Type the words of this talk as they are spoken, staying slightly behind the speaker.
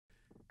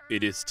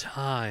It is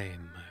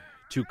time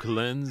to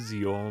cleanse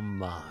your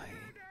mind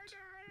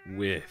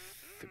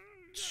with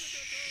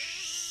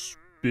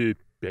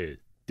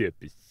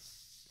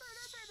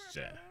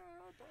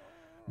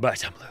by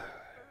Tumblr.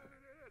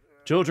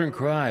 Children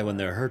cry when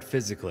they're hurt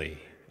physically,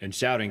 and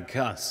shouting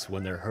cuss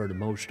when they're hurt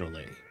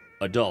emotionally.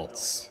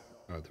 Adults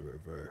are the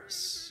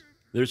reverse.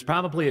 There's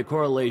probably a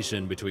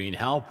correlation between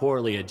how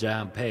poorly a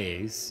job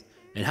pays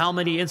and how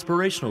many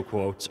inspirational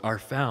quotes are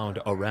found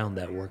around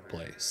that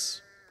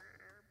workplace.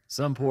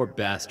 Some poor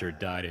bastard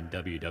died in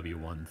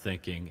WW1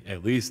 thinking,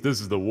 at least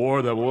this is the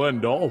war that will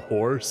end all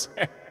wars.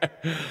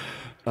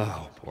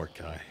 Oh, poor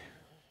guy.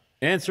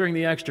 Answering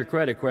the extra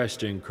credit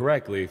question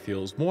correctly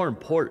feels more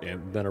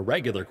important than a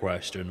regular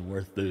question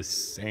worth the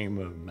same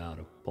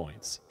amount of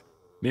points.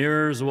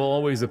 Mirrors will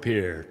always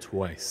appear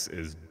twice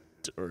as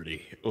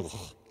dirty. Ugh.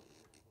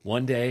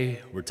 One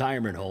day,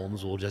 retirement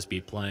homes will just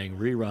be playing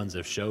reruns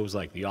of shows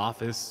like The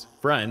Office,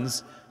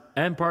 Friends,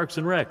 and Parks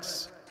and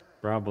Recs.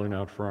 Probably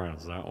not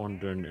Friends, that one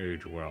didn't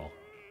age well.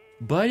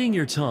 Biting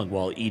your tongue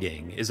while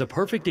eating is a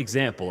perfect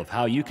example of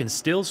how you can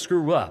still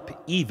screw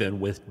up even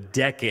with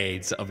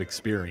decades of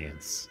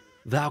experience.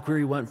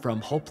 Valkyrie went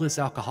from hopeless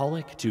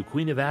alcoholic to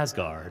Queen of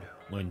Asgard,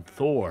 when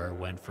Thor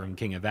went from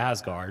King of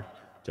Asgard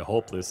to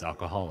hopeless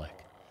alcoholic.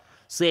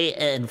 See,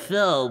 in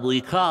film,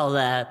 we call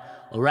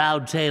that a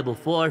round table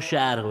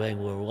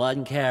foreshadowing, where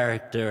one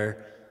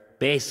character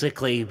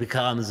basically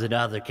becomes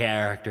another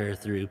character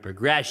through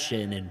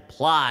progression and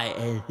plot.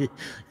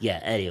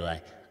 Yeah,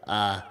 anyway.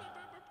 A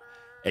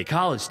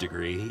college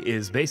degree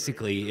is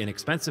basically an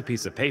expensive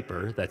piece of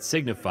paper that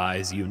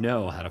signifies you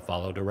know how to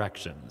follow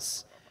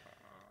directions.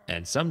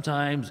 And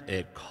sometimes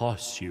it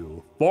costs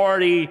you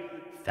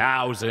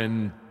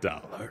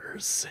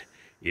 $40,000,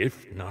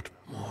 if not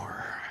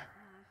more.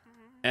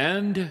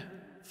 And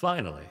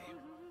finally,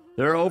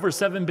 there are over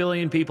 7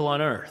 billion people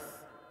on Earth.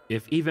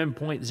 If even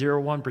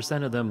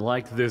 0.01% of them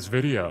liked this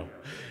video,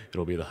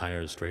 it'll be the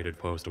highest rated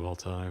post of all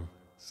time.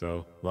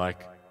 So,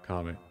 like,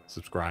 comment,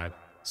 subscribe,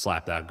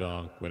 slap that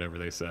gong, whatever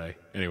they say.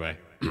 Anyway,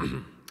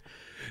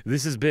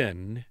 this has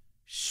been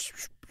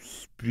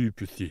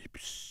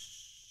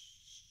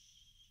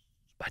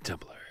by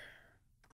Tumblr.